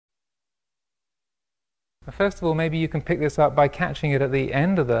First of all, maybe you can pick this up by catching it at the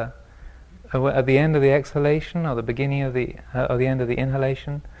end of the exhalation, or the beginning of or the end of the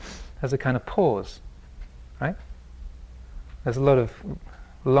inhalation, as a kind of pause, right? There's a lot of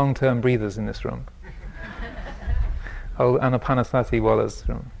long-term breathers in this room. Old Anapanasati Wallahs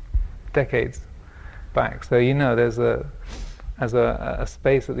from decades back. So there's a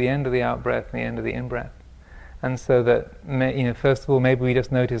space at the end of the out-breath and the end of the in-breath. And so that, first of all, maybe we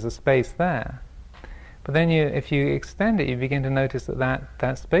just notice a space there. But then if you extend it, you begin to notice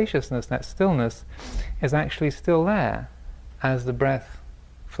that spaciousness, that stillness, is actually still there as the breath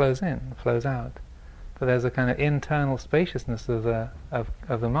flows in, flows out. But there's a kind of internal spaciousness of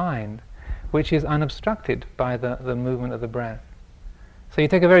the mind, which is unobstructed by the movement of the breath. So you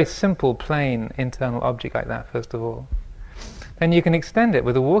take a very simple, plain internal object like that, first of all. Then you can extend it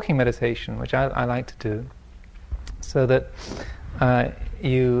with a walking meditation, which I like to do, so that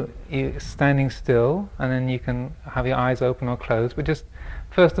you standing still, and then you can have your eyes open or closed, but just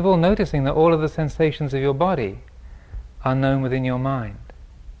first of all noticing that all of the sensations of your body are known within your mind.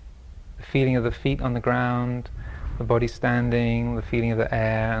 The feeling of the feet on the ground, the body standing, the feeling of the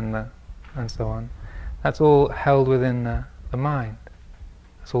air, and so on. That's all held within the mind.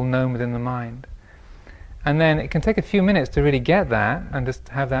 It's all known within the mind. And then it can take a few minutes to really get that and just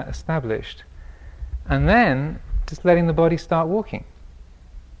have that established. And then just letting the body start walking.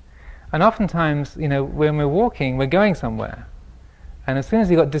 And oftentimes, when we're walking, we're going somewhere. And as soon as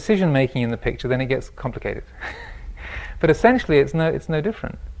you've got decision making in the picture, then it gets complicated. But essentially it's no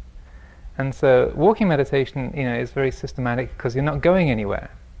different. And so walking meditation, is very systematic because you're not going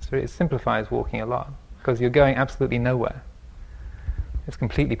anywhere. It simplifies walking a lot because you're going absolutely nowhere. It's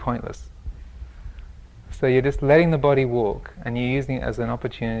completely pointless. So you're just letting the body walk, and you're using it as an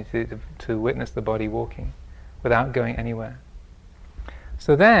opportunity to witness the body walking without going anywhere.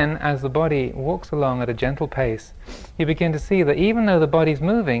 So then, as the body walks along at a gentle pace, you begin to see that even though the body's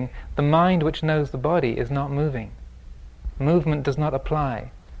moving, the mind which knows the body is not moving. Movement does not apply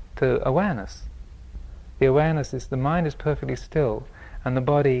to awareness. The awareness is, the mind is perfectly still, and the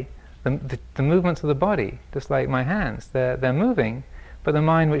body, the movements of the body, just like my hands, they're moving, but the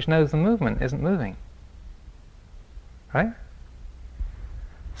mind which knows the movement isn't moving. Right?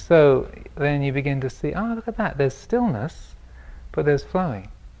 So then you begin to see, look at that, there's stillness, but there's flowing.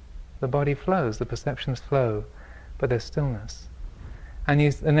 The body flows, the perceptions flow, but there's stillness. And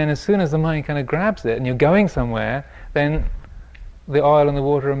then as soon as the mind kind of grabs it and you're going somewhere, then the oil and the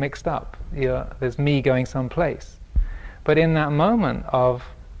water are mixed up. There's me going someplace. But in that moment of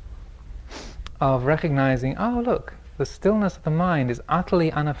recognizing, look, the stillness of the mind is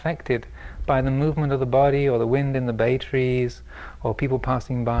utterly unaffected by the movement of the body or the wind in the bay trees or people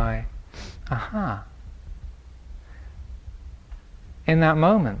passing by. Aha! In that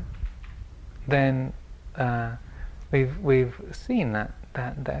moment, then we've seen that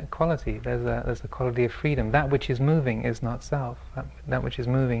quality. There's a quality of freedom. That which is moving is not self. That which is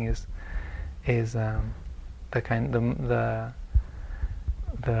moving is the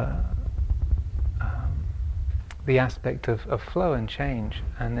aspect of flow and change,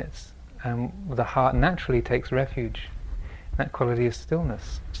 and the heart naturally takes refuge. That quality is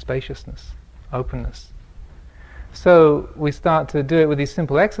stillness, spaciousness, openness. So we start to do it with these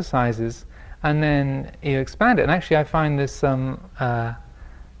simple exercises, and then you expand it. And actually I find this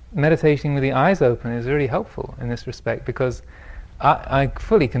meditating with the eyes open is really helpful in this respect, because I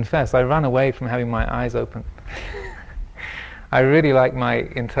fully confess I run away from having my eyes open. I really like my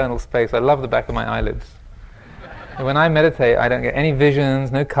internal space. I love the back of my eyelids. When I meditate, I don't get any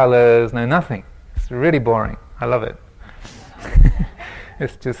visions, no colors, no nothing. It's really boring. I love it.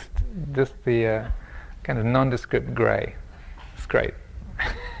 It's just the kind of nondescript grey. It's great.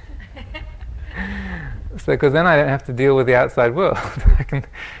 So, because then I don't have to deal with the outside world. I can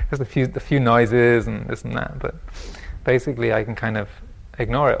just a few noises and this and that, but basically I can kind of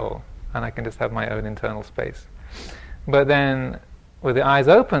ignore it all, and I can just have my own internal space. But then, with the eyes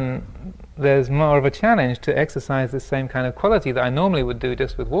open, there's more of a challenge to exercise the same kind of quality that I normally would do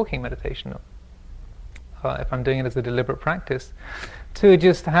just with walking meditation, or if I'm doing it as a deliberate practice, to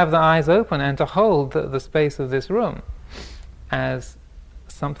just have the eyes open and to hold the space of this room as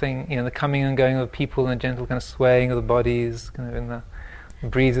something, the coming and going of people and the gentle kind of swaying of the bodies, kind of in the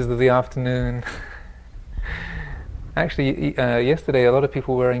breezes of the afternoon. Actually, yesterday a lot of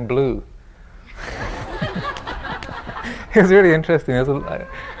people were wearing blue. It was really interesting. There was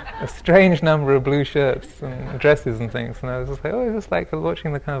a strange number of blue shirts and dresses and things, and I was just like, it's just like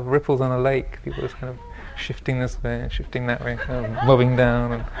watching the kind of ripples on a lake. People just kind of shifting this way and shifting that way, kind of bobbing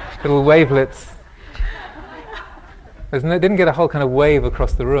down, and little wavelets. Didn't get a whole kind of wave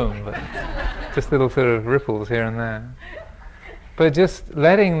across the room, but just little sort of ripples here and there. But just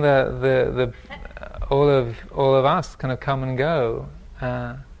letting the all of us kind of come and go,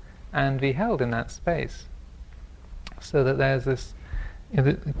 and be held in that space, so that there's this,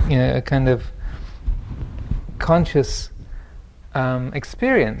 a kind of conscious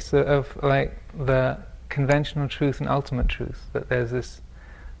experience of like the conventional truth and ultimate truth. That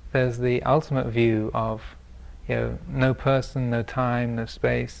there's the ultimate view of, no person, no time, no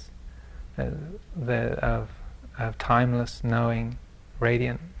space, of timeless knowing,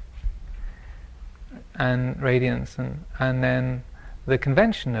 radiant and radiance, and then the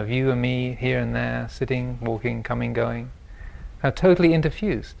convention of you and me here and there, sitting, walking, coming, going, are totally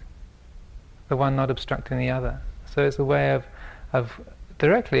interfused, the one not obstructing the other. So it's a way of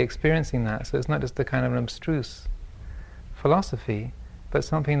directly experiencing that. So it's not just a kind of an abstruse philosophy, but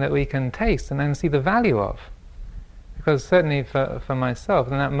something that we can taste and then see the value of. Because certainly for myself,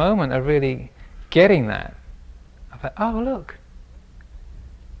 in that moment of really getting that, I thought, oh look,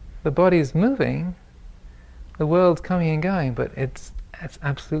 the body's moving, the world's coming and going, but it's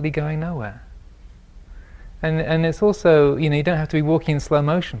absolutely going nowhere. And it's also, you don't have to be walking in slow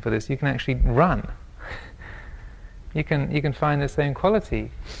motion for this. You can actually run. You can find the same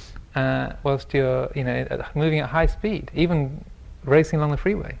quality whilst you're moving at high speed, even racing along the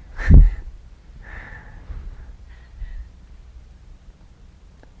freeway.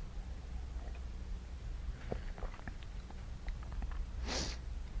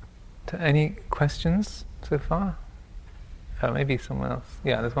 Any questions so far? Maybe someone else.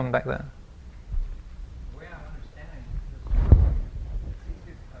 Yeah, there's one back there. The way I'm understanding this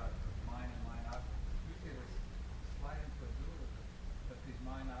is mind and mind objects. Usually they slide into a dualism, but these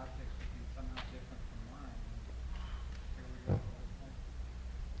mind objects would be somehow different from mind. Here we go.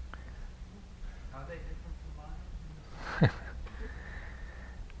 Are they different from mind?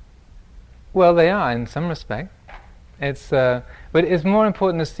 Well, they are in some respect. But it's more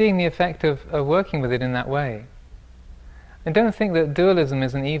important to seeing the effect of working with it in that way. And don't think that dualism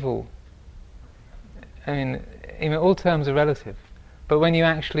is an evil. I mean, all terms are relative. But when you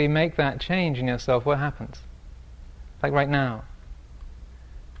actually make that change in yourself, what happens? Like right now,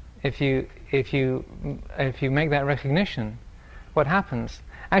 if you make that recognition, what happens?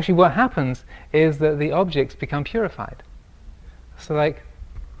 Actually, what happens is that the objects become purified. So like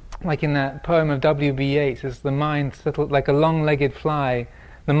in that poem of W.B. Yeats, is the mind settled like a long-legged fly.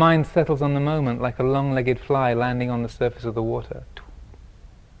 The mind settles on the moment like a long-legged fly landing on the surface of the water.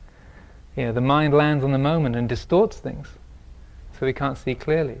 The mind lands on the moment and distorts things, so we can't see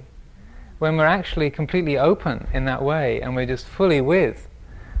clearly. When we're actually completely open in that way, and we're just fully with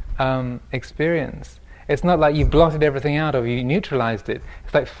experience, it's not like you've blotted everything out or you neutralized it.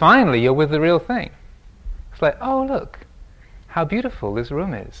 It's like finally you're with the real thing. It's like, oh look, how beautiful this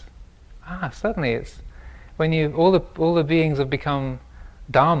room is. Suddenly it's when all the beings have become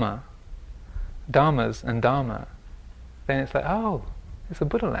dharmas and dharma, then it's like, oh, it's a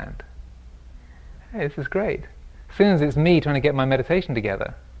Buddha land. Hey, this is great. As soon as it's me trying to get my meditation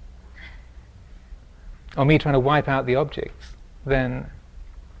together, or me trying to wipe out the objects, then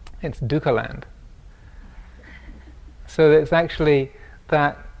it's dukkha land. So it's actually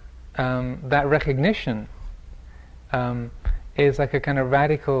that recognition is like a kind of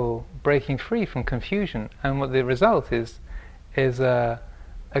radical breaking free from confusion, and what the result is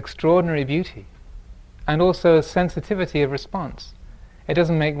extraordinary beauty, and also a sensitivity of response. It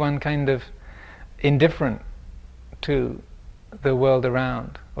doesn't make one kind of indifferent to the world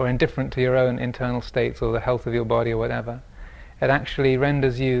around, or indifferent to your own internal states or the health of your body or whatever. It actually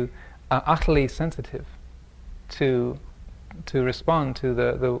renders you utterly sensitive to respond to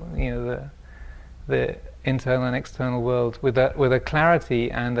the internal and external world with a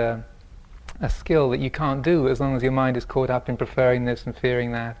clarity and a skill that you can't do as long as your mind is caught up in preferring this and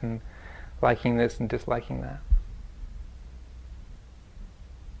fearing that and liking this and disliking that.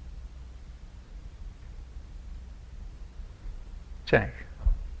 Jack.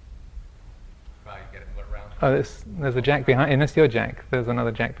 Right, get it around. Oh, there's a Jack behind. And that's your Jack. There's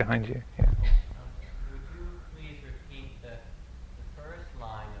another Jack behind you. Yeah. Would you please repeat the first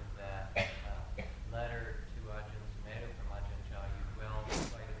line of that letter to Ajahn Sumedho from Ajahn Chah? You dwelled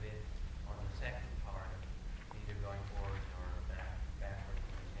quite a bit on the second part of either going forwards or backwards or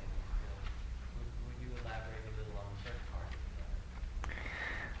standing still. Would you elaborate a little on the first part of the letter?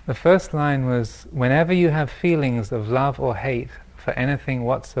 The first line was, whenever you have feelings of love or hate for anything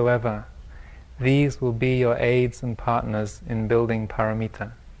whatsoever, these will be your aids and partners in building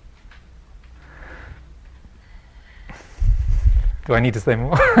paramita. Do I need to say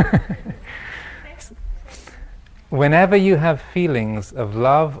more? Whenever you have feelings of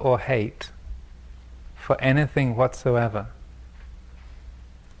love or hate for anything whatsoever,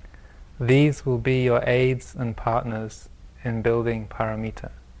 these will be your aids and partners in building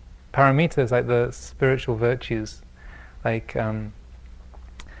paramita. Paramita is like the spiritual virtues, like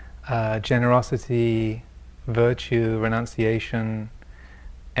generosity, virtue, renunciation,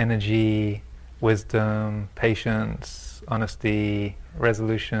 energy, wisdom, patience, honesty,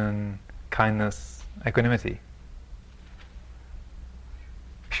 resolution, kindness, equanimity.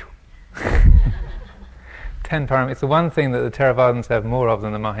 10 paramitas. It's the one thing that the Theravadins have more of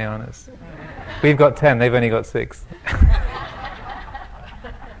than the Mahayanas. We've got 10, they've only got 6.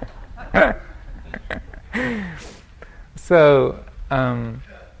 So,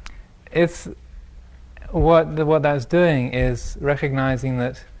 it's what that's doing is recognizing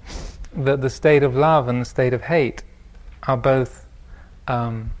that the state of love and the state of hate are both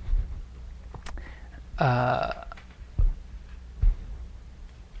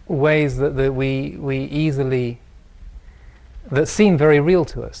ways that we easily, that seem very real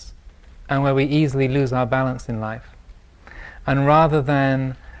to us, and where we easily lose our balance in life. And rather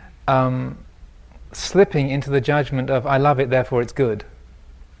than slipping into the judgment of I love it, therefore it's good,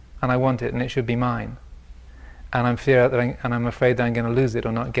 and I want it, and it should be mine, and I'm afraid that I'm going to lose it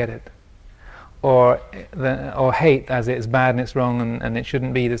or not get it, or hate as it's bad and it's wrong and it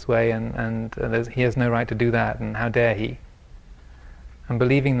shouldn't be this way, and he has no right to do that, and how dare he? And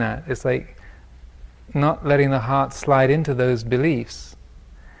believing that, it's like not letting the heart slide into those beliefs,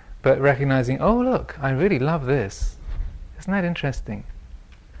 but recognizing, oh look, I really love this. Isn't that interesting?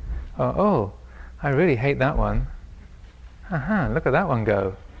 Oh, I really hate that one. Look at that one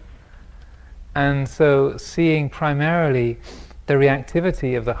go. And so seeing primarily the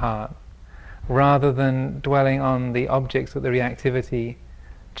reactivity of the heart, rather than dwelling on the objects that the reactivity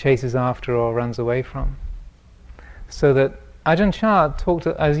chases after or runs away from. So that Ajahn Chah talked,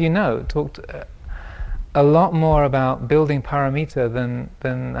 as you know, a lot more about building paramita than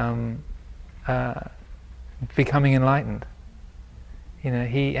becoming enlightened.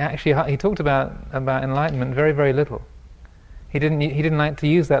 He talked about enlightenment very, very little. He didn't like to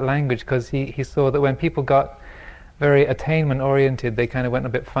use that language because he saw that when people got very attainment oriented, they kind of went a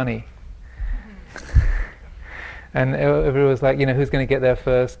bit funny. And it was like, who's going to get there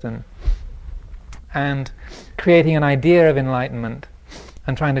first, and creating an idea of enlightenment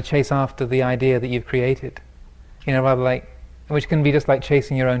and trying to chase after the idea that you've created, rather like, which can be just like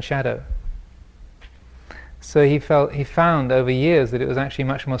chasing your own shadow. So he found over years that it was actually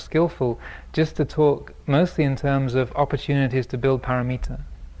much more skillful just to talk mostly in terms of opportunities to build paramita,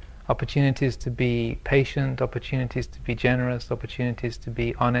 opportunities to be patient, opportunities to be generous, opportunities to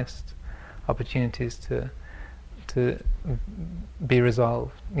be honest, opportunities to be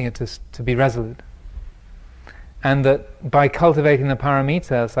resolved, to be resolute. And that by cultivating the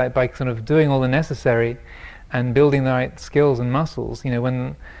paramita, it's like by sort of doing all the necessary and building the right skills and muscles,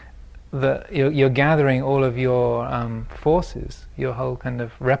 when you're gathering all of your forces, your whole kind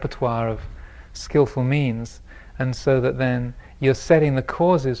of repertoire of skillful means, and so that then you're setting the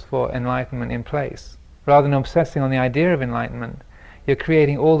causes for enlightenment in place. Rather than obsessing on the idea of enlightenment, you're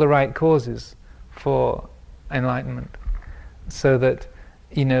creating all the right causes for enlightenment, so that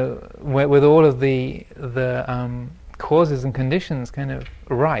with all of the causes and conditions kind of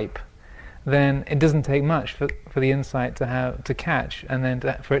ripe, then it doesn't take much for the insight to catch, and then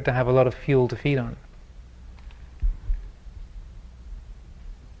for it to have a lot of fuel to feed on.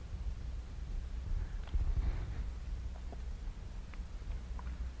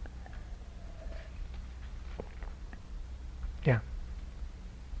 Yeah.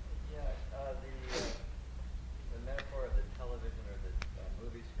 The metaphor of the television or the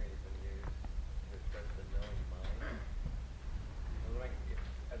movie screen has been used to express the knowing mind.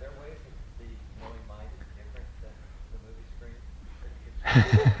 Are there ways that the knowing mind is different than the movie screen?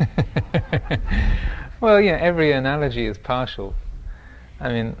 Well, every analogy is partial. I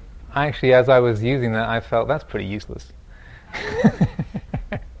mean, actually, as I was using that, I felt that's pretty useless.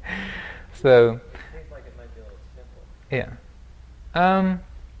 So, it seems like it might be a little simple. Yeah.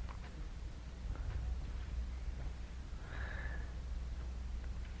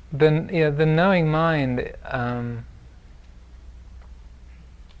 The knowing mind,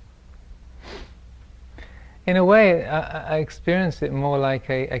 in a way, I experience it more like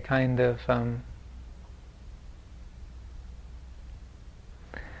a kind of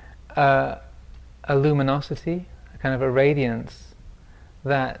a luminosity, a kind of a radiance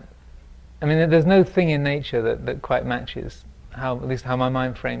that, there's no thing in nature that quite matches at least how my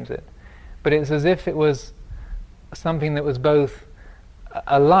mind frames it. But it's as if it was something that was both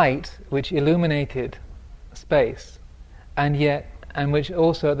a light which illuminated space, and yet and which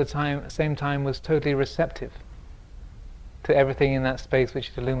also at the same time was totally receptive to everything in that space which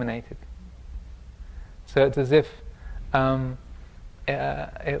it illuminated. So it's as if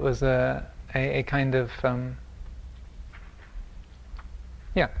it was a kind of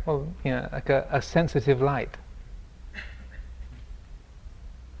like a sensitive light.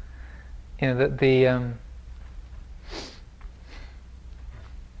 That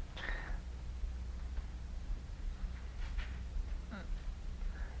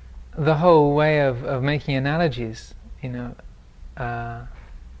the whole way of making analogies,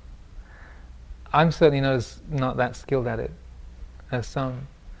 I'm certainly not that skilled at it as some,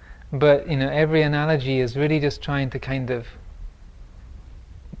 but every analogy is really just trying to kind of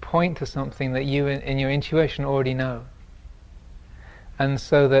point to something that you in your intuition already know, and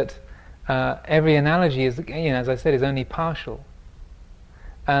so that every analogy is, as I said, is only partial.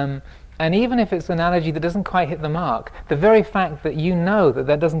 And even if it's an analogy that doesn't quite hit the mark, the very fact that you know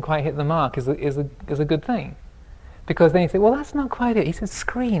that doesn't quite hit the mark is a good thing, because then you say, well, that's not quite it. He said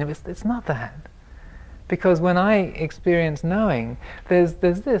screen. It's not that. Because when I experience knowing, there's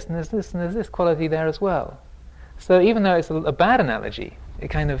this and there's this and there's this quality there as well. So even though it's a bad analogy, it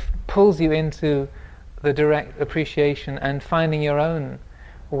kind of pulls you into the direct appreciation and finding your own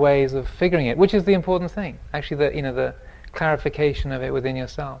ways of figuring it, which is the important thing. Actually, the clarification of it within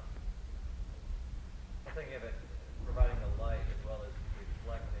yourself. I'm thinking of it providing the light as well as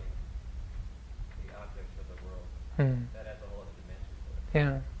reflecting the objects of the world. That adds a whole other dimension to it.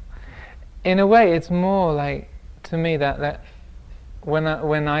 Yeah. In a way, it's more like, to me, that when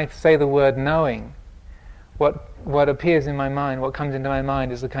I say the word knowing, what appears in my mind, what comes into my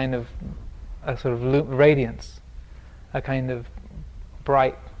mind, is a kind of a sort of radiance, a kind of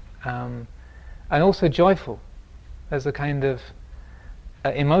bright, and also joyful. There's a kind of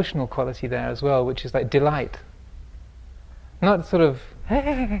emotional quality there as well, which is like delight. Not sort of,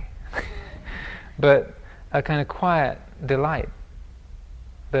 hey, but a kind of quiet delight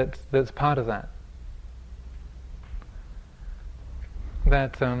that's part of that.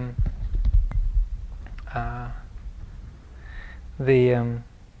 That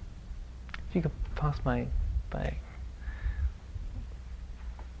if you could pass my bag.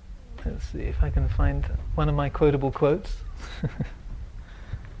 Let's see if I can find one of my quotable quotes.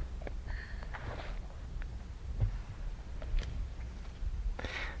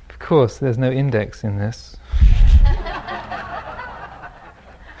 Of course, there's no index in this.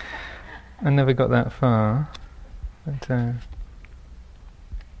 I never got that far. But,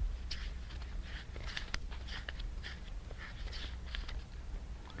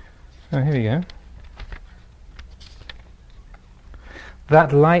 here we go.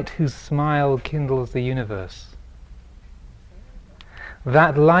 That light whose smile kindles the universe.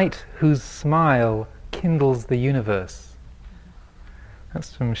 That light whose smile kindles the universe.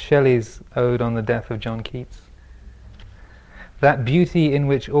 That's from Shelley's Ode on the Death of John Keats. That beauty in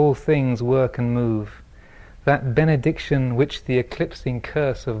which all things work and move, that benediction which the eclipsing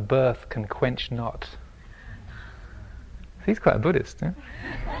curse of birth can quench not. He's quite a Buddhist, eh?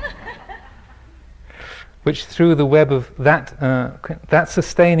 Which through the web of that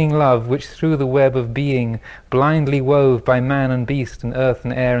sustaining love, which through the web of being, blindly wove by man and beast and earth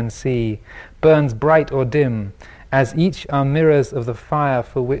and air and sea, burns bright or dim, as each are mirrors of the fire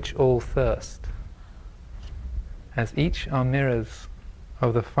for which all thirst. As each are mirrors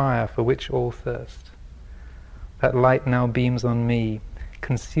of the fire for which all thirst. That light now beams on me,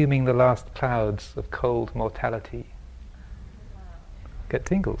 consuming the last clouds of cold mortality. Get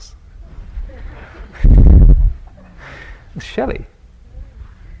tingles. It's Shelley.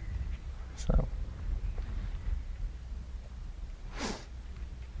 So.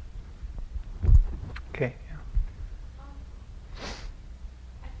 Okay. Yeah.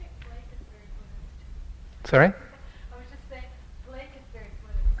 I think Blake is very Buddhist. Sorry? I was just saying, Blake is very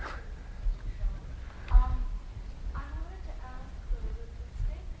Buddhist. I wanted to ask the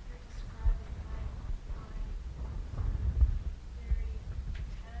statement you're describing. My very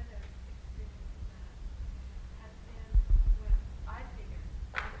tentative experience of that has been when I figured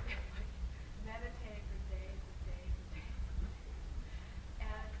I've been like meditating for days and days and days and days.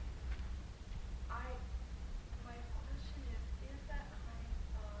 And my question is that kind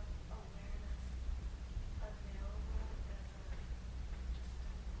of awareness available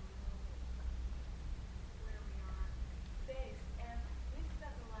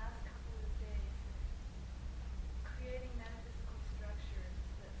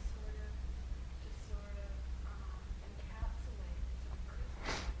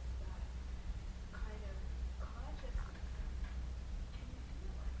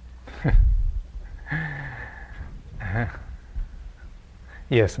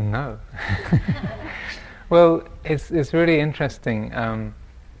Yes and no. Well, it's really interesting. The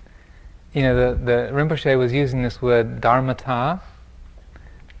Rinpoche was using this word dharmata,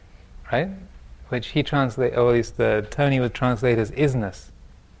 right? Which he translate, or at least Tony would translate as isness,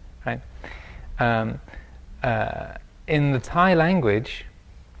 right? In the Thai language,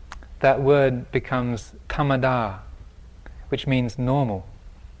 that word becomes thamada, which means normal,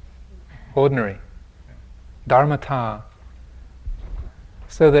 ordinary. Dharmata.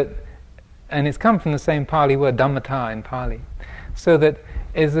 So that, and it's come from the same Pali word, dhammata in Pali. So that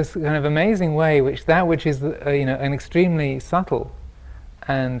is this kind of amazing way which is an extremely subtle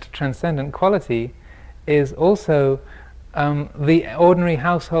and transcendent quality is also the ordinary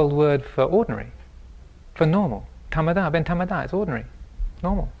household word for ordinary, for normal. Thamada, ben thamada, it's ordinary,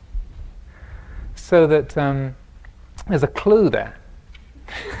 normal. So that there's a clue there,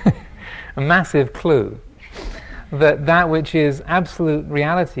 a massive clue, that which is absolute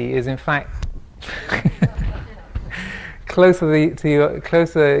reality is in fact closer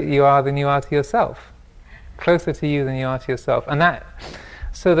you are than you are to yourself, closer to you than you are to yourself, and that,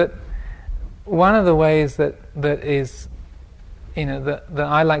 so that one of the ways that is, that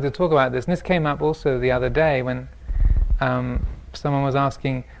I like to talk about this, and this came up also the other day when someone was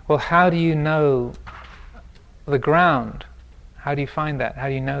asking, well, how do you know the ground? How do you find that? How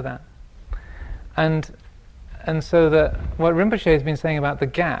do you know that? And so that what Rinpoche has been saying about the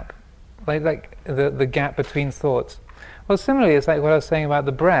gap, like the gap between thoughts. Well, similarly, it's like what I was saying about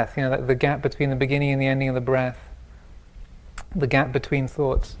the breath. Like the gap between the beginning and the ending of the breath. The gap between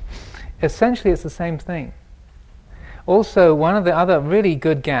thoughts. Essentially, it's the same thing. Also, one of the other really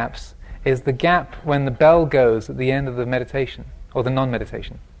good gaps is the gap when the bell goes at the end of the meditation or the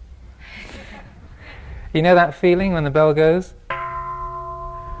non-meditation. You know that feeling when the bell goes?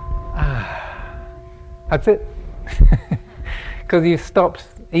 That's it. Because you've stopped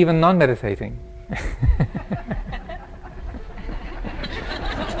even non-meditating. Is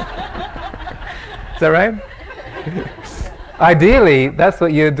that right? Ideally, that's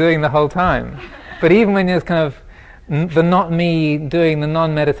what you're doing the whole time. But even when you're kind of the not me doing the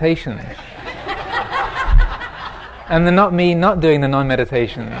non-meditation, and the not me not doing the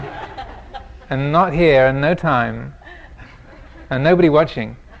non-meditation, and not here, and no time, and nobody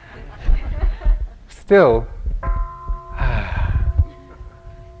watching, still,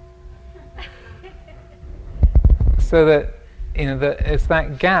 so that it's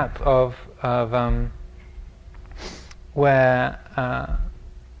that gap of where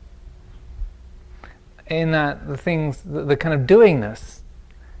in that the things, the kind of doingness,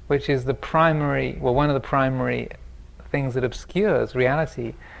 which is the primary, one of the primary things that obscures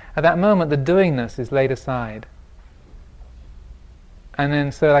reality. At that moment, the doingness is laid aside. And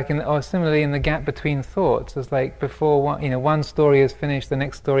then, so like, or similarly in the gap between thoughts, it's like before one story is finished, the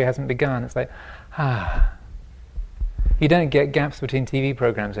next story hasn't begun. It's like, you don't get gaps between TV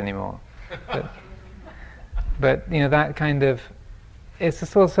programs anymore. But that kind of, it's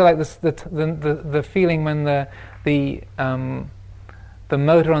just also like this, the feeling when the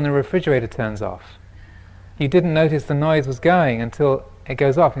motor on the refrigerator turns off. You didn't notice the noise was going until it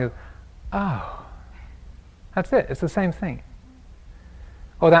goes off, and you go, oh, that's it. It's the same thing.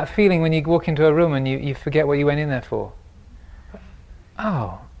 Or that feeling when you walk into a room and you forget what you went in there for.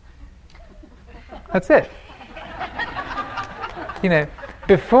 Oh, that's it.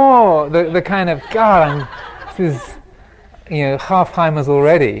 Before the kind of, God, this is, half-timers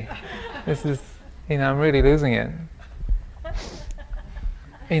already. This is, I'm really losing it.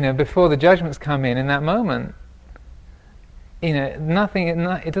 Before the judgments come in that moment, nothing,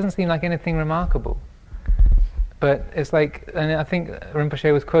 it doesn't seem like anything remarkable. But it's like, and I think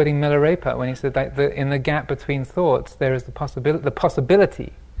Rinpoche was quoting Milarepa when he said that in the gap between thoughts there is the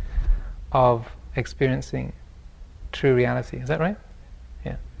possibility of experiencing true reality. Is that right?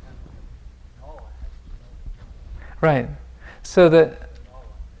 Yeah. Right. So that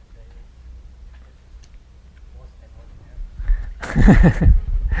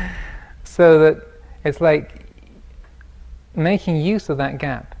so that it's like making use of that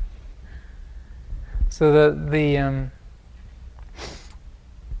gap. So that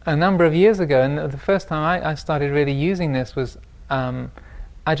a number of years ago, and the first time I started really using this was Ajahn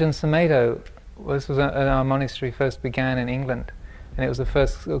Sumedho. This was our monastery first began in England, and it was the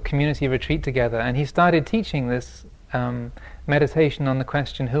first community retreat together. And he started teaching this meditation on the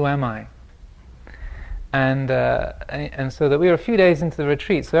question, "Who am I?" And so that we were a few days into the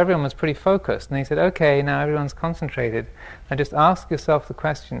retreat, so everyone was pretty focused. And he said, "Okay, now everyone's concentrated. Now just ask yourself the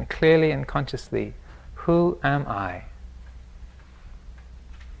question clearly and consciously: Who am I?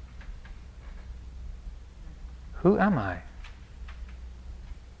 Who am I?"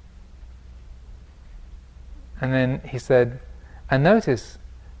 And then he said, and notice,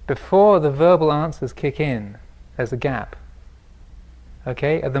 before the verbal answers kick in, there's a gap.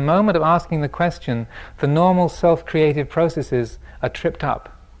 Okay? At the moment of asking the question, the normal self-creative processes are tripped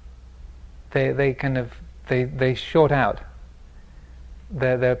up. They short out.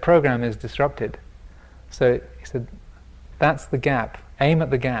 Their program is disrupted. So he said, that's the gap. Aim at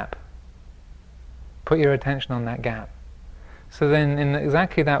the gap. Put your attention on that gap. So then, in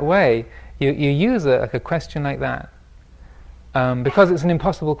exactly that way, you use a question like that because it's an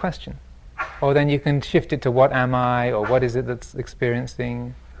impossible question. Or then you can shift it to what am I, or what is it that's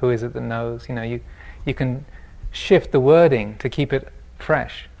experiencing, who is it that knows. You can shift the wording to keep it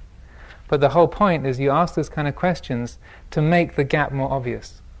fresh. But the whole point is you ask those kind of questions to make the gap more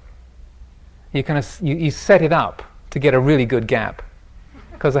obvious. You set it up to get a really good gap.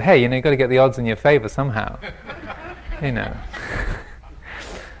 Because, hey, you've got to get the odds in your favor somehow.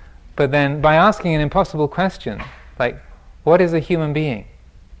 But then by asking an impossible question, like, what is a human being?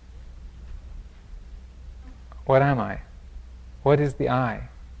 What am I? What is the I?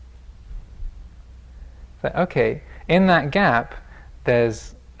 So, okay, in that gap,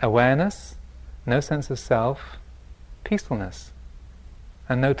 there's awareness, no sense of self, peacefulness,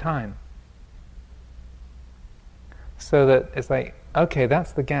 and no time. So that it's like, okay,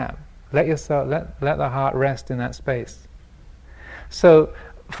 that's the gap. Let the heart rest in that space. So,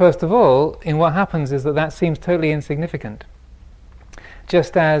 first of all, in what happens is that seems totally insignificant.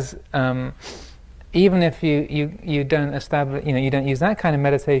 Just as even if you don't establish, you don't use that kind of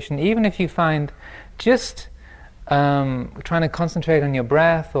meditation, even if you find just trying to concentrate on your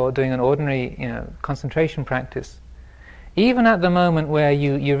breath or doing an ordinary concentration practice, even at the moment where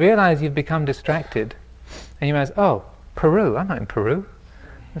you realize you've become distracted and you realize, oh, Peru, I'm not in Peru,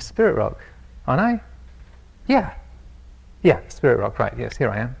 I'm Spirit Rock, aren't I? Yeah, Spirit Rock, right, yes, here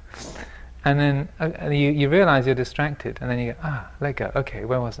I am. And then you realize you're distracted, and then you go, let go, okay,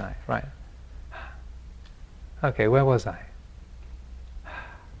 where was I? Right. Okay, where was I?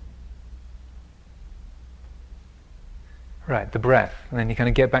 Right, the breath. And then you kind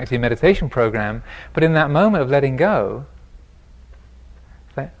of get back to your meditation program, but in that moment of letting go,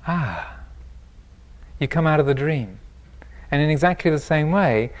 it's like, you come out of the dream. And in exactly the same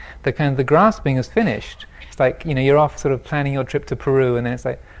way, the grasping is finished. It's like, you're off sort of planning your trip to Peru, and then it's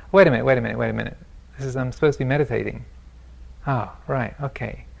like, wait a minute. I'm supposed to be meditating. Oh, right,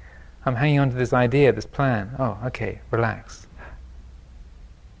 okay. I'm hanging on to this idea, this plan. Oh, okay, relax.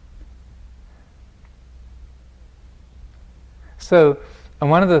 So, and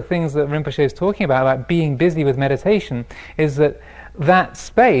one of the things that Rinpoche is talking about being busy with meditation, is that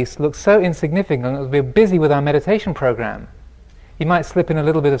space looks so insignificant as we're busy with our meditation program. You might slip in a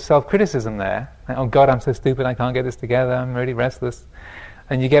little bit of self-criticism there. Like, oh God, I'm so stupid, I can't get this together, I'm really restless.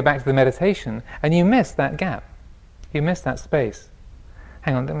 And you get back to the meditation, and you miss that gap. You miss that space.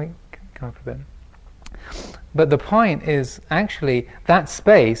 Hang on, let me come up a bit. But the point is, actually, that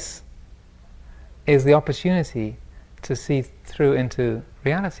space is the opportunity to see through into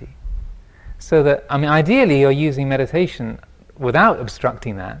reality. So that, ideally you're using meditation without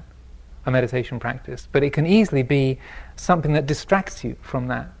obstructing that, a meditation practice, but it can easily be something that distracts you from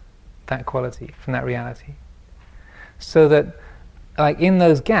that quality, from that reality. So that, like in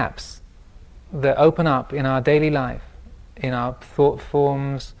those gaps that open up in our daily life, in our thought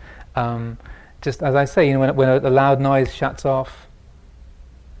forms, just as I say, when a loud noise shuts off,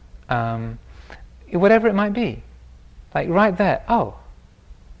 whatever it might be, like right there,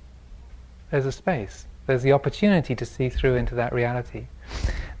 there's a space. There's the opportunity to see through into that reality.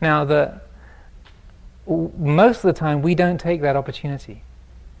 Now, most of the time we don't take that opportunity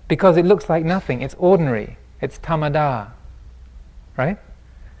because it looks like nothing. It's ordinary. It's tamada, right?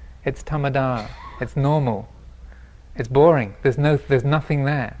 It's tamada. It's normal. It's boring. There's nothing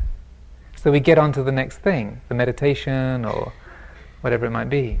there. So we get on to the next thing, the meditation or whatever it might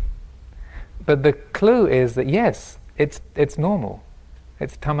be. But the clue is that yes, it's normal.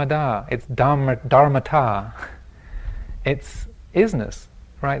 It's tamada. It's dharmata. It's isness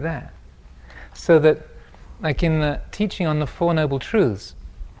right there. So that, like in the teaching on the Four Noble Truths,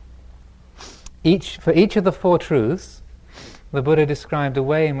 for each of the four truths, the Buddha described a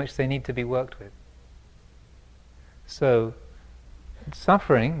way in which they need to be worked with. So,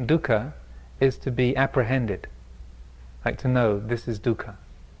 suffering, dukkha, is to be apprehended, like to know this is dukkha,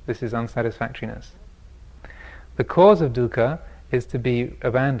 this is unsatisfactoriness. The cause of dukkha is to be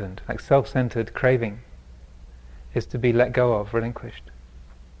abandoned, like self-centered craving, is to be let go of, relinquished.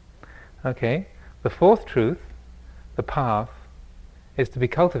 Okay, the fourth truth, the path, is to be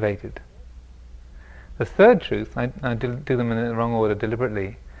cultivated. The third truth, I do them in the wrong order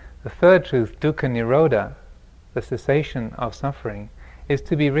deliberately, the third truth, dukkha nirodha, the cessation of suffering, is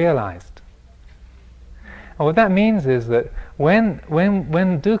to be realized. And what that means is that when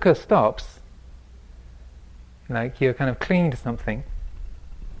dukkha stops, like you're kind of clinging to something,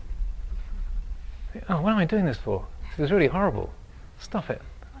 oh, what am I doing this for? This is really horrible. Stop it.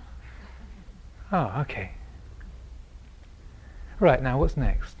 Oh, okay. Right, now what's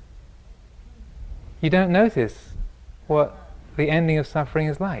next? You don't notice what the ending of suffering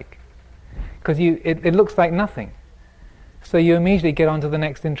is like, because it looks like nothing. So you immediately get on to the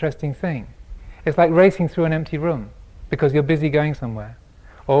next interesting thing. It's like racing through an empty room because you're busy going somewhere,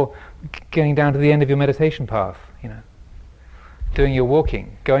 or getting down to the end of your meditation path, doing your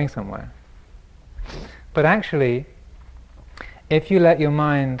walking, going somewhere. But actually, if you let your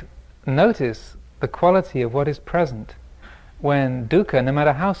mind notice the quality of what is present when dukkha, no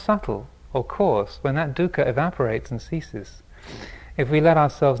matter how subtle or coarse, when that dukkha evaporates and ceases, if we let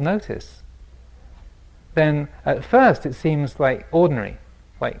ourselves notice, then at first it seems like ordinary,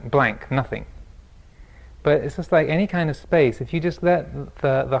 like blank, nothing. But it's just like any kind of space. If you just let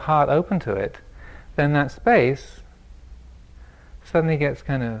the heart open to it, then that space suddenly gets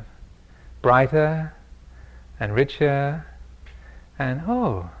kind of brighter and richer, and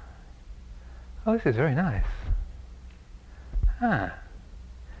oh, this is very nice.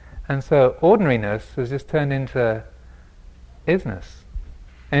 And so ordinariness has just turned into isness.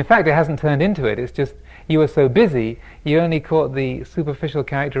 And in fact, it hasn't turned into it. It's just you were so busy, you only caught the superficial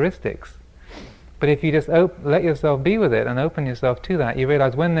characteristics. But if you just let yourself be with it and open yourself to that, you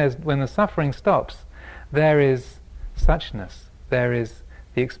realize when the suffering stops, there is suchness. There is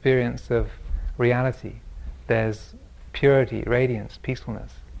the experience of reality. There's purity, radiance,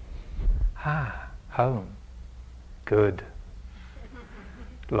 peacefulness. Home. Good.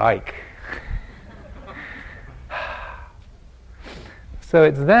 Like. So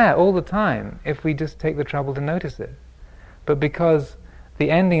it's there all the time if we just take the trouble to notice it. But because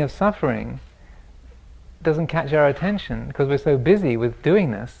the ending of suffering doesn't catch our attention, because we're so busy with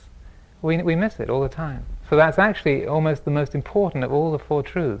doing this, we miss it all the time. So that's actually almost the most important of all the four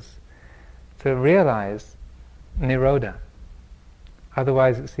truths, to realize nirodha.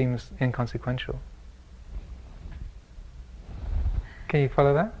 Otherwise it seems inconsequential. Can you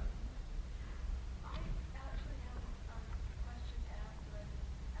follow that?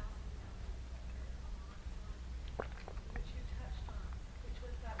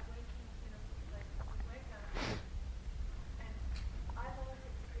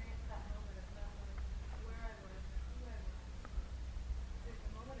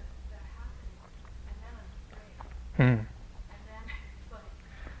 And then it's like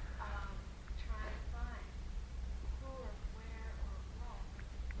trying to find who or where or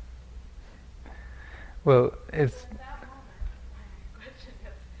what. Well, it's... So at that moment, my question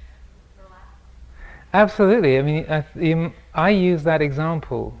is relax. Absolutely. I mean, I use that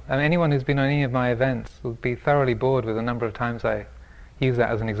example. Anyone who's been on any of my events will be thoroughly bored with the number of times I use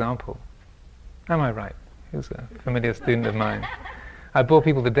that as an example. Am I right? Who's a familiar student of mine? I bore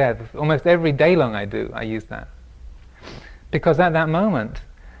people to death. Almost every day long I use that. Because at that moment,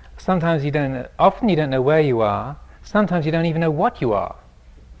 often you don't know where you are, sometimes you don't even know what you are.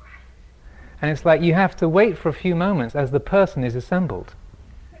 And it's like you have to wait for a few moments as the person is assembled.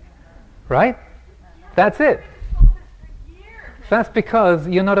 Right? That's it. That's because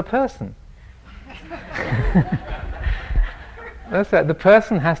you're not a person. That's right. The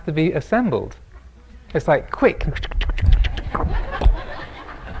person has to be assembled. It's like, quick.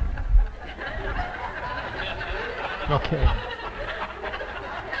 Okay.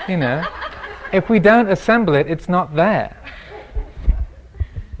 If we don't assemble it, it's not there.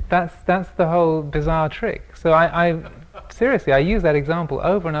 That's the whole bizarre trick. So I seriously, I use that example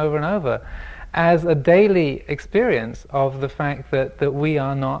over and over and over as a daily experience of the fact that we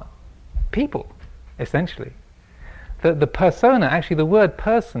are not people, essentially. The persona, actually the word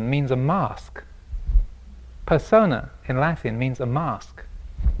person means a mask. Persona in Latin means a mask.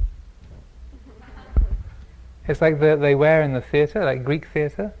 It's like they wear in the theatre, like Greek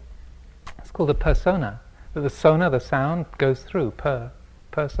theatre. It's called a persona. The sona, the sound, goes through,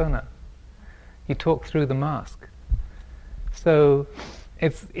 persona. You talk through the mask. So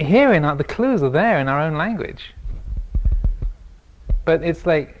it's here the clues are there in our own language. But it's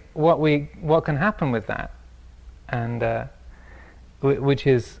like what can happen with that, and which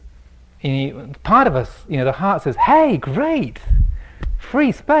is part of us. The heart says, "Hey, great,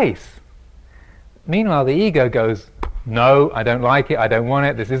 free space." Meanwhile, the ego goes, "No, I don't like it. I don't want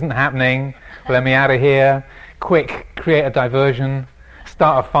it. This isn't happening. Let me out of here. Quick, create a diversion,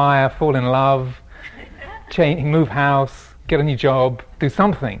 start a fire, fall in love, move house, get a new job, do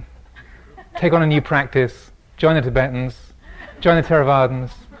something, take on a new practice, join the Tibetans, join the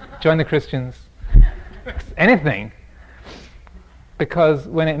Theravadins, join the Christians, anything. Because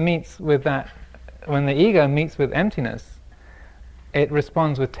when it meets with that, when the ego meets with emptiness, it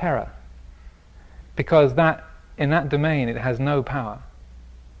responds with terror. Because that, in that domain, it has no power.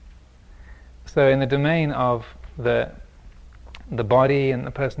 So in the domain of the body and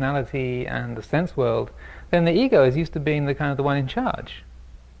the personality and the sense world, then the ego is used to being the kind of the one in charge.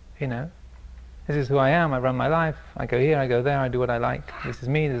 You know, this is who I am. I run my life. I go here. I go there. I do what I like. This is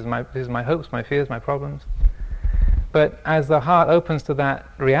me. This is my hopes, my fears, my problems. But as the heart opens to that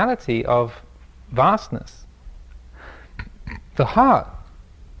reality of vastness, the heart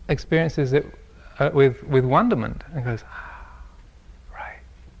experiences it with wonderment and goes, right,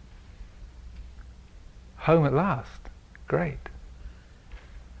 home at last, great.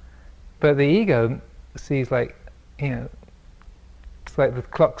 But the ego sees like, you know, it's like the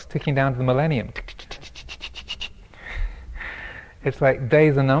clock's ticking down to the millennium. It's like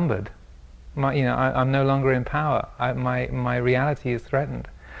days are numbered. I'm no longer in power. My reality is threatened.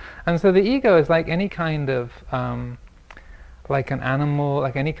 And so the ego is like any kind of, like an animal,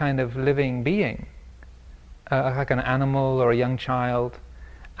 like any kind of living being, like an animal or a young child.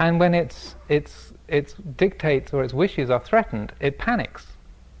 And when its dictates or its wishes are threatened, it panics.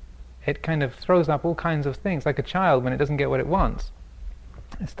 It kind of throws up all kinds of things. Like a child, when it doesn't get what it wants,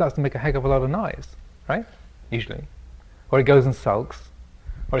 it starts to make a heck of a lot of noise, right? Usually. Or it goes and sulks,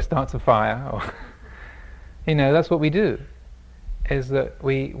 or it starts a fire, or that's what we do, is that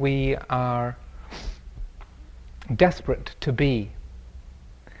we are desperate to be.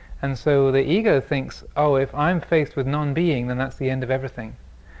 And so the ego thinks, oh, if I'm faced with non-being, then that's the end of everything.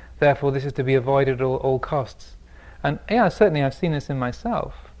 Therefore this is to be avoided at all costs. And yeah, certainly I've seen this in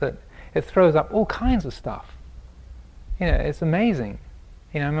myself, that it throws up all kinds of stuff. It's amazing.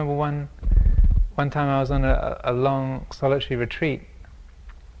 I remember one time I was on a long solitary retreat.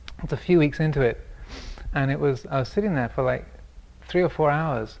 It was a few weeks into it, and I was sitting there for like 3 or 4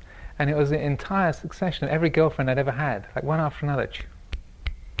 hours, and it was the entire succession of every girlfriend I'd ever had, like one after another.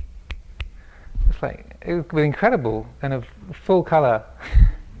 It's like, it was incredible, kind of full colour,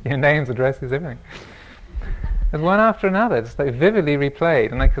 names, addresses, everything. It was one after another, just like vividly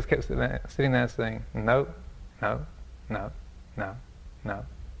replayed, and I just kept sitting there saying, no, no, no, no, no,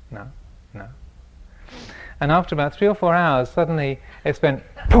 no, no. And after about 3 or 4 hours, suddenly it went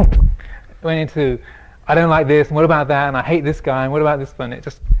into, I don't like this, and what about that, and I hate this guy, and what about this one? It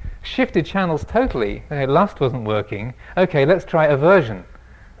just shifted channels totally. Okay, lust wasn't working. Okay, let's try aversion.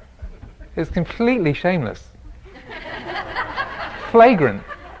 It's completely shameless. Flagrant.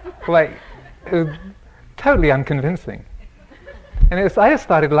 Like, it was totally unconvincing. And I just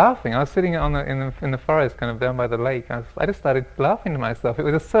started laughing. I was sitting in the forest, kind of down by the lake. I just started laughing to myself. It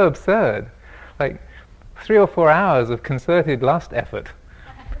was just so absurd. Like 3 or 4 hours of concerted lust effort.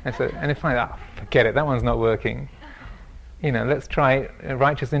 And if forget it, that one's not working. Let's try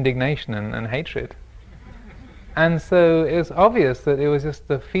righteous indignation and hatred. And so it was obvious that it was just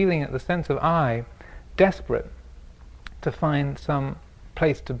the feeling, the sense of I, desperate to find some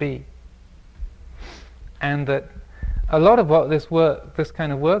place to be. And that a lot of what this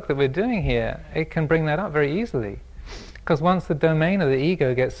kind of work that we're doing here, it can bring that up very easily. Because once the domain of the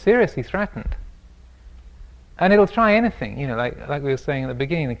ego gets seriously threatened, and it'll try anything, like we were saying at the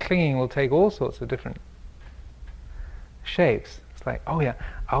beginning, the clinging will take all sorts of different shapes. It's like, oh yeah,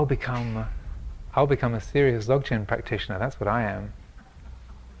 I'll become a serious Dzogchen practitioner, that's what I am.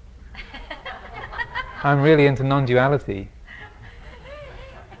 I'm really into non-duality.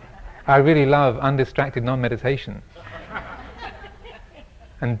 I really love undistracted non-meditation.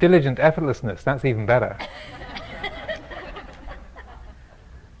 And diligent effortlessness, that's even better.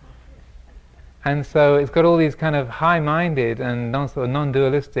 And so it's got all these kind of high-minded and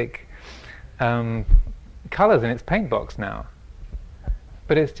non-dualistic colours in its paint box now.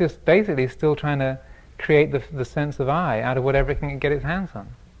 But it's just basically still trying to create the sense of I out of whatever it can get its hands on.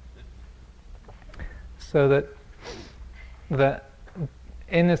 So that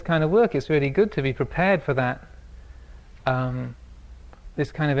in this kind of work, it's really good to be prepared for that,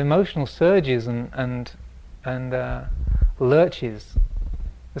 this kind of emotional surges and lurches,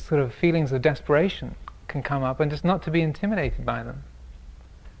 the sort of feelings of desperation can come up, and just not to be intimidated by them.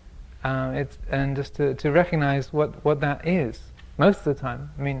 And just to recognize what that is. Most of the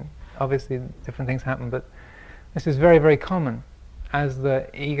time, obviously different things happen, but this is very, very common as the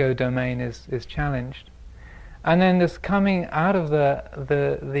ego domain is challenged. And then this coming out of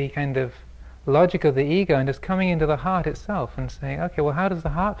the kind of logic of the ego and just coming into the heart itself and saying, okay, well, how does the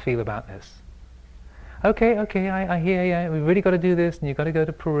heart feel about this? Okay, I hear you. We really got to do this, and you've got to go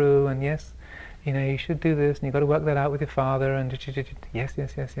to Peru, and yes, you should do this, and you've got to work that out with your father, and yes,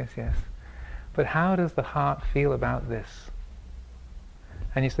 yes, yes, yes, yes. But how does the heart feel about this?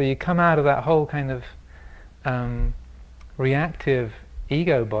 And so you come out of that whole kind of reactive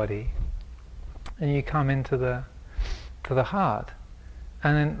ego body, and you come into the heart.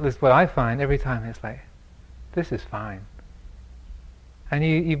 And then this is what I find every time, it's like, this is fine. And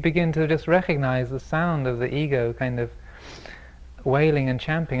you begin to just recognize the sound of the ego kind of wailing and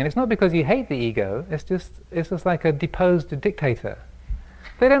champing. And it's not because you hate the ego, it's just like a deposed dictator.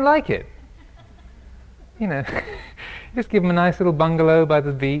 They don't like it. You just give them a nice little bungalow by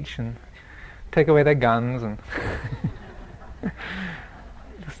the beach and take away their guns and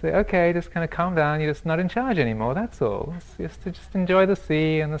just say, okay, just kind of calm down, you're just not in charge anymore, that's all. It's just to enjoy the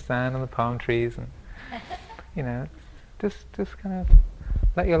sea and the sand and the palm trees and, just kind of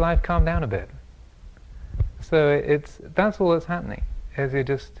let your life calm down a bit. So that's all that's happening, is you're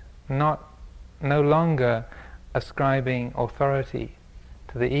just no longer ascribing authority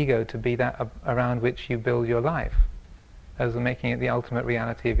to the ego to be that around which you build your life, as making it the ultimate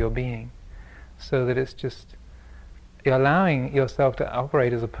reality of your being. So that it's just, you're allowing yourself to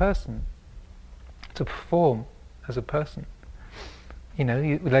operate as a person, to perform as a person.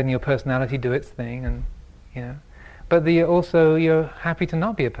 You're letting your personality do its thing, and but you're happy to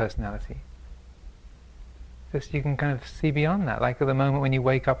not be a personality. Just you can kind of see beyond that, like at the moment when you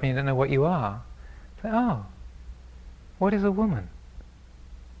wake up and you don't know what you are. It's like, oh, what is a woman?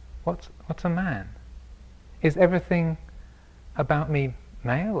 What's a man? Is everything about me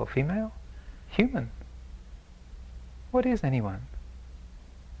male or female? Human. What is anyone?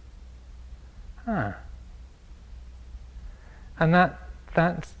 And that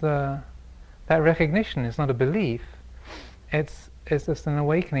recognition is not a belief. It's just an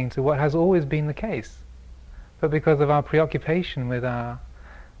awakening to what has always been the case. But because of our preoccupation with our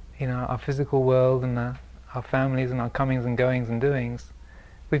physical world and our families and our comings and goings and doings,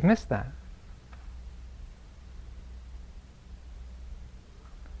 we've missed that.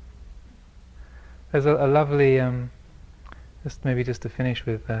 There's a lovely, just to finish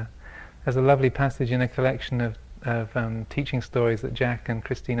with, there's a lovely passage in a collection of teaching stories that Jack and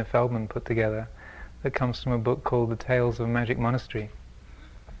Christina Feldman put together that comes from a book called The Tales of a Magic Monastery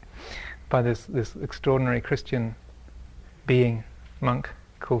by this extraordinary Christian monk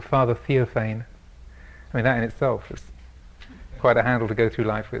called Father Theophane. I mean, that in itself is quite a handle to go through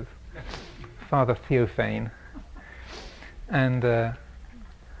life with. Father Theophane. And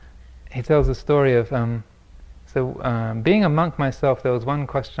he tells the story of being a monk myself, there was one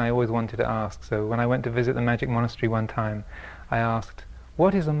question I always wanted to ask. So when I went to visit the magic monastery one time, I asked,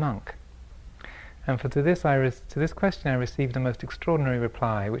 what is a monk? And to this question I received a most extraordinary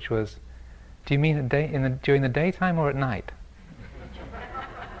reply, which was, do you mean during the daytime or at night?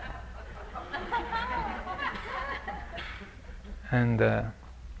 And so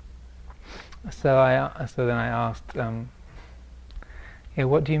then I asked,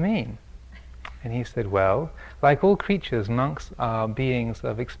 what do you mean? And he said, well, like all creatures, monks are beings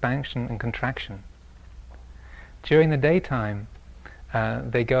of expansion and contraction. During the daytime,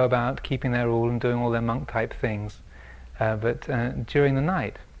 they go about keeping their rule and doing all their monk-type things, but during the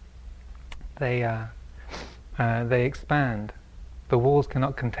night, they expand. The walls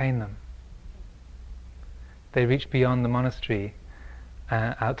cannot contain them. They reach beyond the monastery,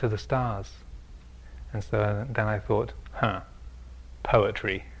 out to the stars. And so then I thought,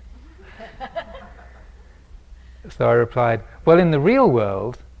 poetry. So I replied, well, in the real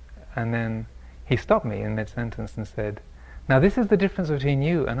world, and then he stopped me in mid-sentence and said, now this is the difference between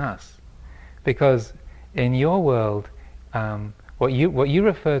you and us, because in your world, what you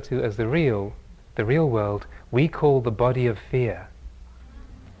refer to as the real world, we call the body of fear.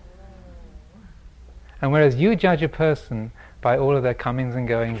 And whereas you judge a person by all of their comings and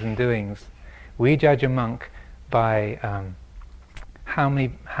goings and doings, we judge a monk by how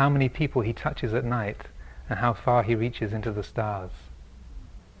many people he touches at night and how far he reaches into the stars.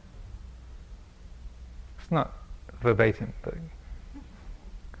 It's not verbatim, but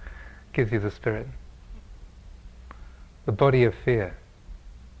gives you the spirit. The body of fear.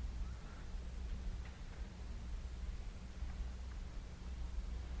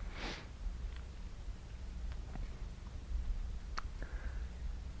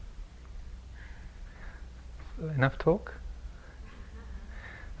 Enough talk?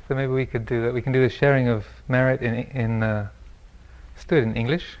 So maybe we could do that. We can do the sharing of merit in let's do it in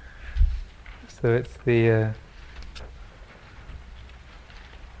English. So it's the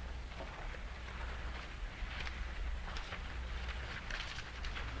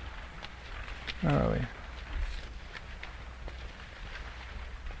where are we?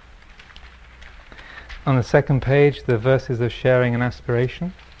 on the second page, the verses of sharing and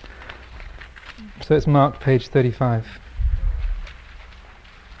aspiration. So it's marked page 35.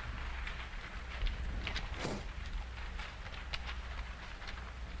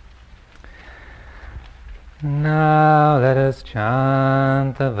 Now let us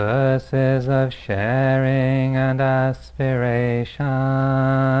chant the verses of sharing and aspiration.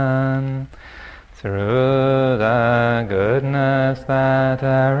 Through the goodness that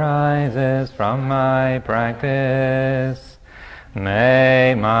arises from my practice,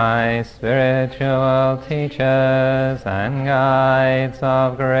 may my spiritual teachers and guides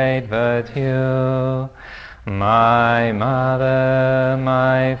of great virtue, my mother,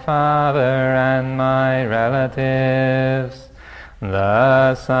 my father, and my relatives,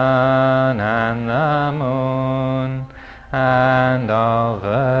 the sun and the moon, and all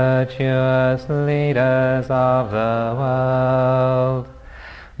virtuous leaders of the world,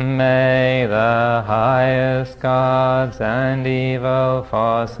 may the highest gods and evil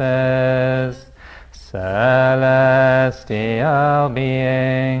forces, celestial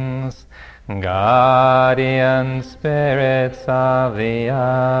beings, guardian spirits of the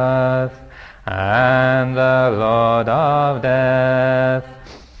earth, and the Lord of death,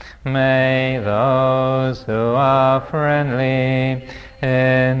 may those who are friendly,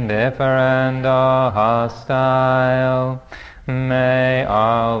 indifferent, or hostile, may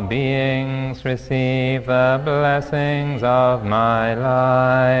all beings receive the blessings of my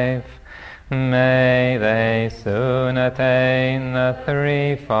life. May they soon attain the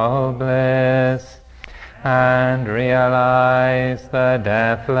threefold bliss and realize the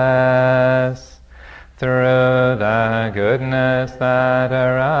deathless. Through the goodness that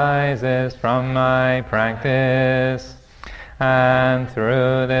arises from my practice, and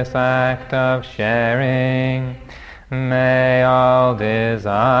through this act of sharing, may all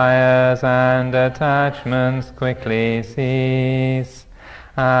desires and attachments quickly cease,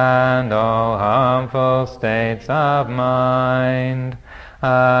 and all harmful states of mind,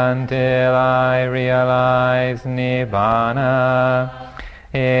 until I realize Nibbana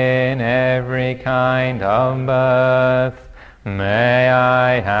in every kind of birth. May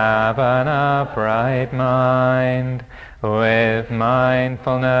I have an upright mind, with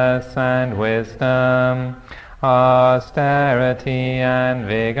mindfulness and wisdom, austerity and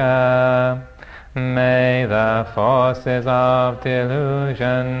vigor. May the forces of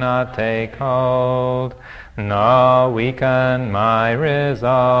delusion not take hold, nor weaken my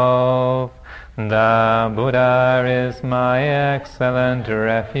resolve. The Buddha is my excellent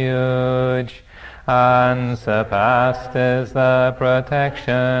refuge. Unsurpassed is the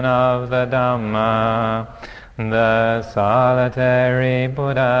protection of the Dhamma. The solitary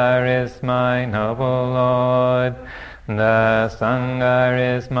Buddha is my noble Lord. The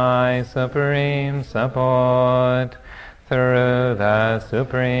Sangha is my supreme support. Through the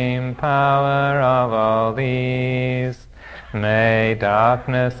supreme power of all these, may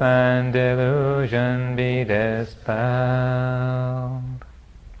darkness and delusion be dispelled.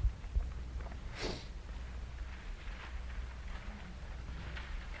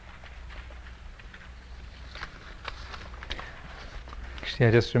 Actually,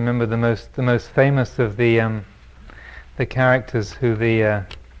 I just remember the most famous of the characters who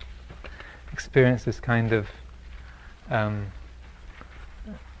experienced this kind of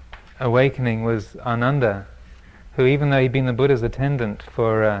awakening was Ananda, who, even though he'd been the Buddha's attendant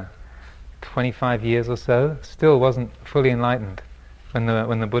for 25 years or so, still wasn't fully enlightened when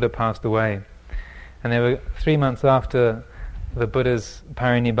the Buddha passed away. And they were 3 months after the Buddha's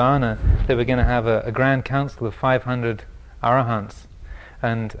parinibbana, they were going to have a grand council of 500 arahants.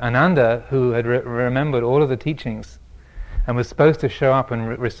 And Ananda, who had remembered all of the teachings and was supposed to show up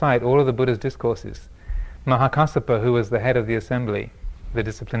and recite all of the Buddha's discourses, Mahakassapa, who was the head of the assembly, the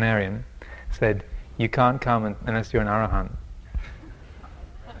disciplinarian, said, "You can't come unless you're an arahant."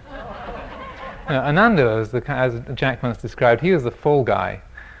 Ananda, as Jack once described, he was the fall guy.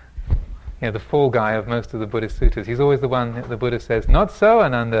 The fall guy of most of the Buddhist suttas. He's always the one that the Buddha says, "Not so,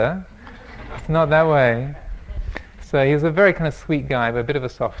 Ananda. It's not that way." So he was a very kind of sweet guy, but a bit of a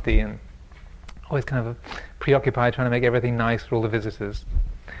softie, and always kind of preoccupied trying to make everything nice for all the visitors.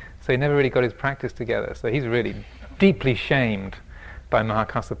 So he never really got his practice together. So he's really deeply shamed by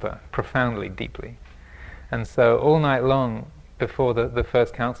Mahakassapa, profoundly, deeply. And so all night long, before the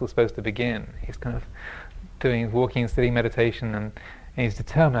first council is supposed to begin, he's kind of doing walking and sitting meditation, and he's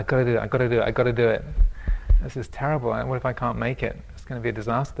determined, I've got to do it, I've got to do it, I've got to do it. This is terrible. What if I can't make it? It's going to be a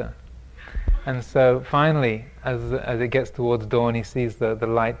disaster. And so finally, as it gets towards dawn, he sees the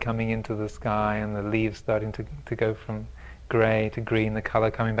light coming into the sky and the leaves starting to go from grey to green, the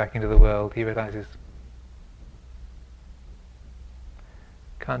colour coming back into the world. He realizes,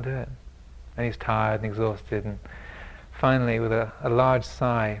 Can't do it. And he's tired and exhausted, and finally, with a large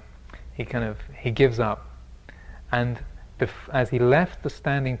sigh, he gives up. And as he left the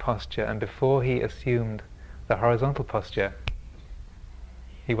standing posture and before he assumed the horizontal posture,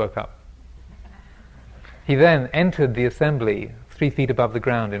 he woke up. He then entered the assembly 3 feet above the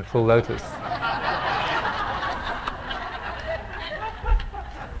ground in full lotus.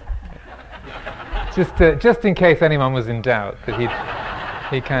 Just in case anyone was in doubt that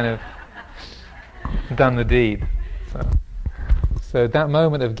he'd kind of done the deed. So that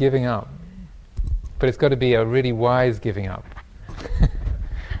moment of giving up, but it's got to be a really wise giving up.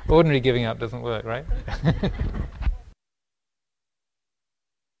 Ordinary giving up doesn't work, right?